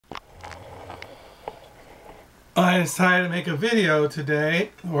I decided to make a video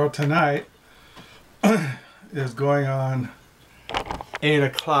today, or tonight. It's going on 8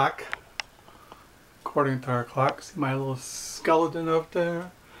 o'clock, according to our clock. See my little skeleton up there?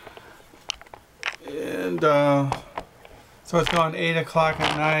 And so it's going 8 o'clock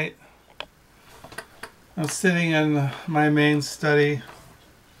at night. I'm sitting in my main study,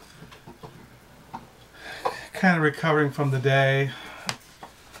 kind of recovering from the day.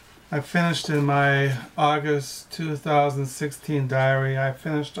 I finished in my August 2016 diary. I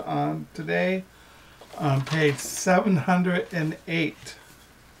finished on today on page 708.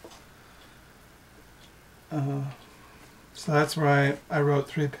 So that's where I wrote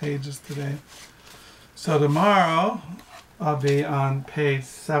 3 pages today. So tomorrow I'll be on page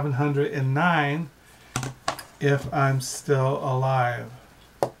 709 if I'm still alive.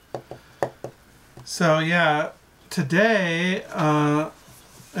 So yeah, today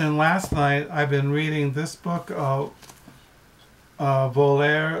and last night I've been reading this book,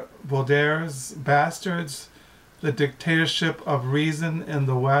 Voltaire's Bastards, The Dictatorship of Reason in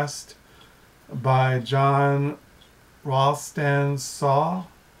the West by John Ralston Saul.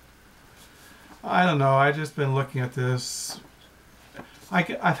 I don't know, I've just been looking at this.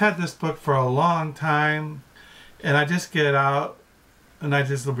 I've had this book for a long time, and I just get it out and I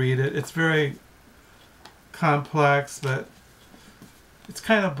just read it. It's very complex, but it's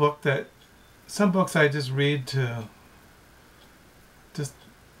kind of book that some books I just read to just,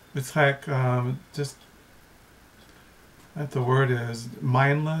 it's like just, what the word is,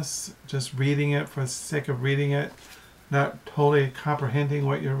 mindless, just reading it for the sake of reading it, not totally comprehending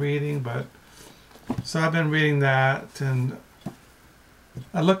what you're reading. But so I've been reading that, and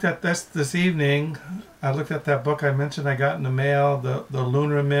I looked at this evening. I looked at that book I mentioned I got in the mail, the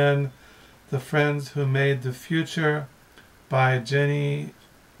Lunar Men, The Friends Who Made the Future by Jenny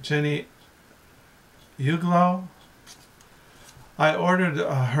Uglow. I ordered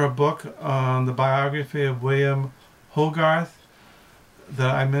her book on the biography of William Hogarth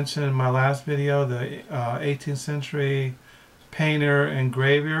that I mentioned in my last video, the 18th century painter and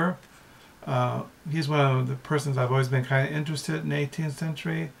engraver. He's one of the persons I've always been kind of interested in, 18th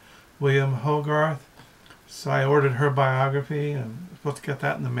century, William Hogarth. So I ordered her biography, and I'm supposed to get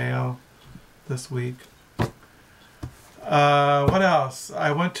that in the mail this week. What else?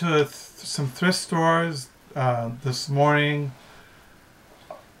 I went to some thrift stores this morning.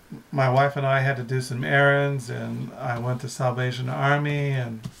 My wife and I had to do some errands, and I went to Salvation Army,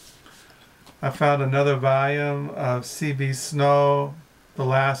 and I found another volume of C.B. Snow, The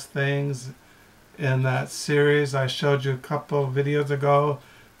Last Things, in that series I showed you a couple of videos ago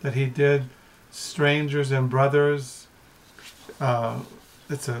that he did, Strangers and Brothers.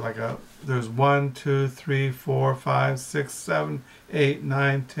 It's there's 1, 2, 3, 4, 5, 6, 7, 8,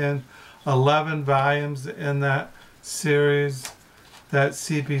 9, 10, 11 volumes in that series that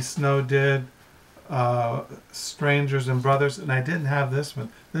C.B. Snow did, Strangers and Brothers, and I didn't have this one.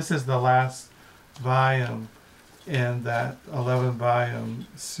 This is the last volume in that 11 volume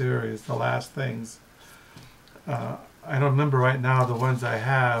series, The Last Things. I don't remember right now the ones I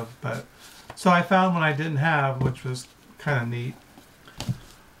have, but so I found one I didn't have, which was kind of neat.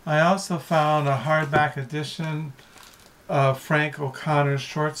 I also found a hardback edition of Frank O'Connor's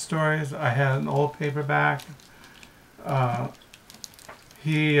short stories. I had an old paperback.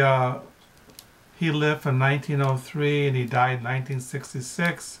 He lived from 1903 and he died in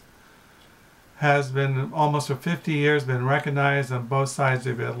 1966. Has been almost for 50 years been recognized on both sides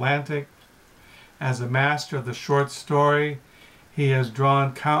of the Atlantic as a master of the short story. He has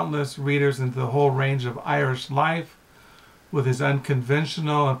drawn countless readers into the whole range of Irish life with his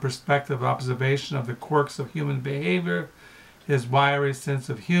unconventional and perspective observation of the quirks of human behavior, his wiry sense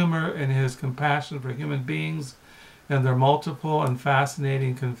of humor, and his compassion for human beings and their multiple and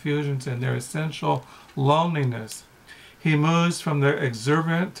fascinating confusions and their essential loneliness. He moves from the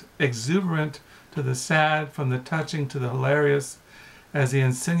exuberant to the sad, from the touching to the hilarious, as he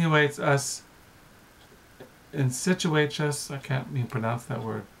insinuates us, I can't even pronounce that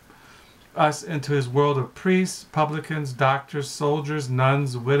word, us into his world of priests, publicans, doctors, soldiers,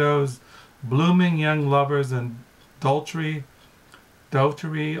 nuns, widows, blooming young lovers and dotery,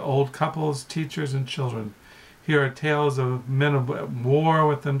 old couples, teachers, and children. Here are tales of men of war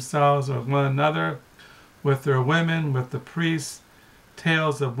with themselves, with one another, with their women, with the priests,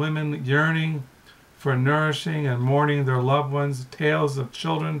 tales of women yearning for nourishing and mourning their loved ones, tales of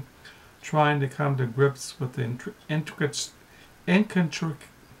children trying to come to grips with the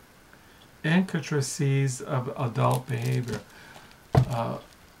intricacies of adult behavior.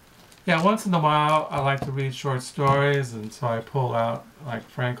 Yeah, once in a while I like to read short stories, and so I pull out like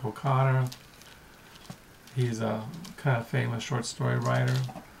Frank O'Connor. He's a kind of famous short story writer.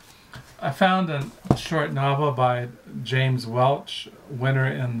 I found a short novel by James Welch, Winter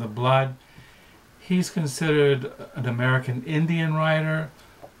in the Blood. He's considered an American Indian writer.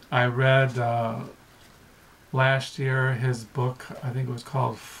 I read last year his book, I think it was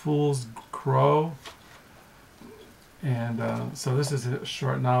called Fool's Crow. And so this is a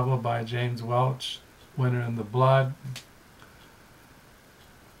short novel by James Welch, Winter in the Blood.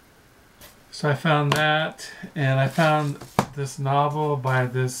 So I found that, and I found this novel by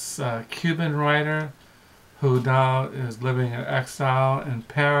this Cuban writer who now is living in exile in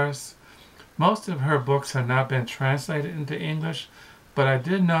Paris. Most of her books have not been translated into English, but I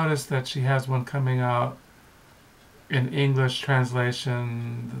did notice that she has one coming out in English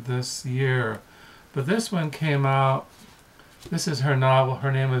translation this year. But this one came out, this is her novel,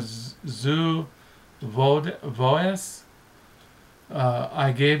 her name is Zu Voice.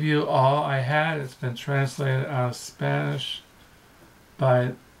 I Gave You All I Had. It's been translated out of Spanish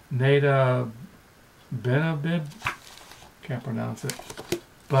by Nada Benabib. Can't pronounce it.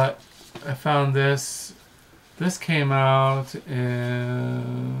 But I found this. This came out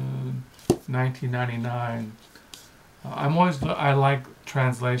in 1999. I like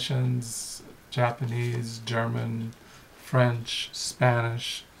translations, Japanese, German, French,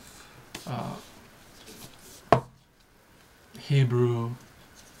 Spanish, Hebrew.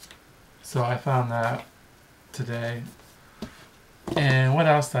 So I found that today. And what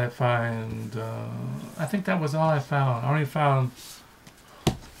else did I find? I think that was all I found. I only found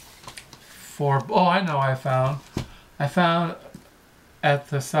four. Oh, I know I found at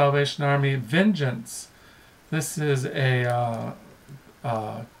the Salvation Army Vengeance. This is a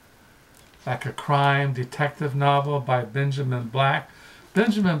like a crime detective novel by Benjamin Black.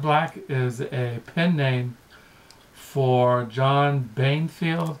 Benjamin Black is a pen name for John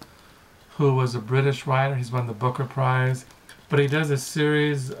Bainfield, who was a British writer. He's won the Booker Prize. But he does a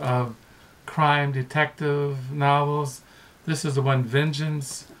series of crime detective novels. This is the one,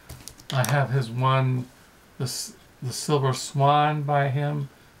 Vengeance. I have his one, the Silver Swan by him,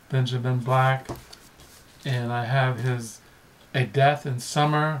 Benjamin Black. And I have his A Death in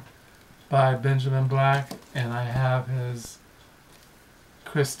Summer by Benjamin Black. And I have his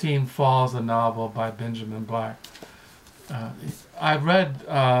Christine Falls, a novel by Benjamin Black. I read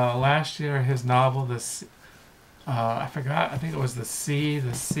last year his novel, I forgot, I think it was The Sea,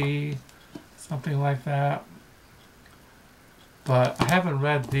 something like that. But I haven't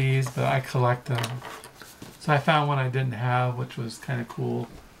read these, but I collect them. So I found one I didn't have, which was kind of cool.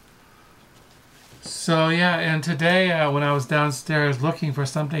 So yeah, and today when I was downstairs looking for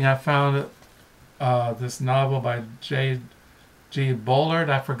something, I found this novel by J.G. Bollard.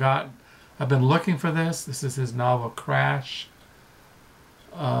 I forgot. I've been looking for this. This is his novel, Crash.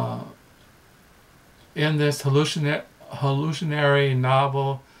 In this hallucinatory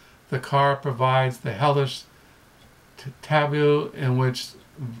novel, the car provides the hellish tableau in which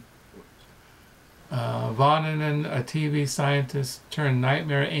Vonanen, a TV scientist turned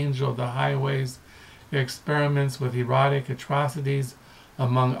nightmare angel of the highways, experiments with erotic atrocities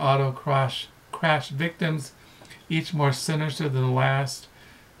among auto crash victims, each more sinister than the last.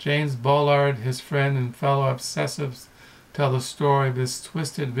 James Bollard, his friend and fellow obsessives, tell the story of this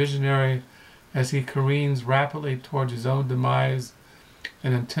twisted visionary as he careens rapidly towards his own demise,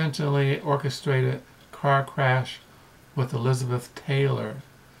 an intentionally orchestrated car crash with Elizabeth Taylor.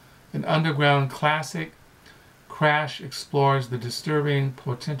 An underground classic, Crash explores the disturbing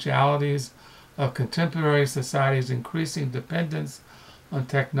potentialities of contemporary society's increasing dependence on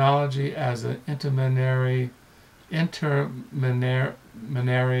technology as an intermediary in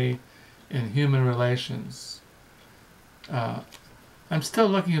human relations. I'm still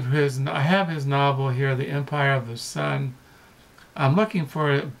looking for I have his novel here, The Empire of the Sun. I'm looking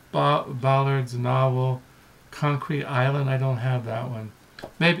for Ballard's novel, Concrete Island. I don't have that one.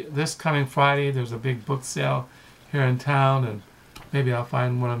 Maybe this coming Friday there's a big book sale here in town, and maybe I'll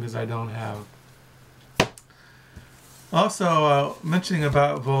find one of his I don't have. Also, mentioning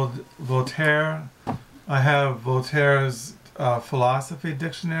about Voltaire, I have Voltaire's Philosophy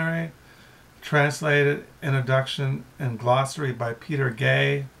Dictionary, translated introduction and glossary by Peter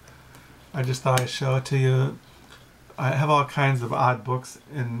Gay. I just thought I'd show it to you. I have all kinds of odd books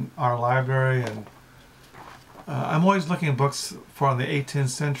in our library, and I'm always looking at books from the 18th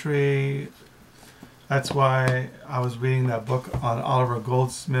century. That's why I was reading that book on Oliver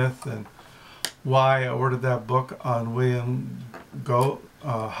Goldsmith, and why I ordered that book on William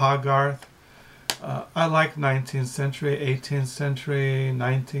Hogarth. I like 19th century, 18th century,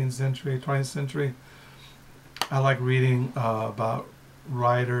 19th century, 20th century. I like reading about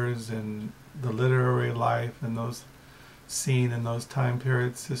writers and the literary life and those seen in those time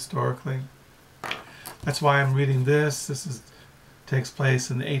periods historically. That's why I'm reading this. Takes place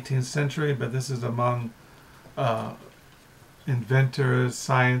in the 18th century, but this is among inventors,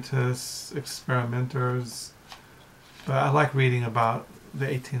 scientists, experimenters. But I like reading about the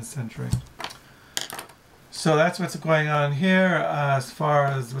 18th century. So that's what's going on here. As far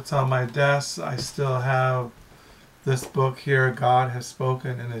as what's on my desk, I still have this book here, God Has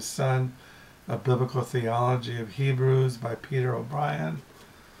Spoken in His Son, A Biblical Theology of Hebrews by Peter O'Brien.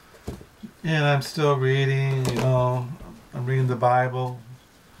 And I'm still reading, I'm reading the Bible.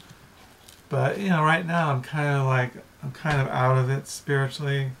 But, right now I'm kind of out of it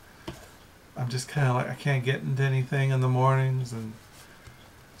spiritually. I'm just kind of like, I can't get into anything in the mornings. And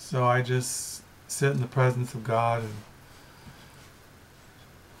so I just sit in the presence of God. And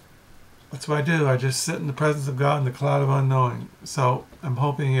that's what I do. I just sit in the presence of God in the cloud of unknowing. So I'm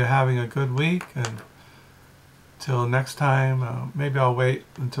hoping you're having a good week. And till next time, maybe I'll wait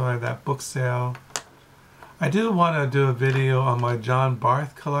until I have that book sale. I do want to do a video on my John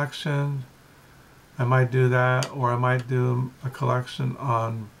Barth collection. I might do that, or I might do a collection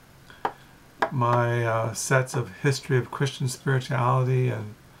on my sets of history of Christian spirituality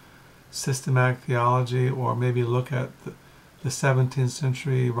and systematic theology, or maybe look at the 17th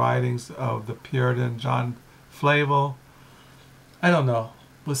century writings of the Puritan John Flavel. I don't know.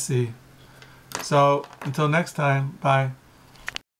 We'll see. So, until next time, bye.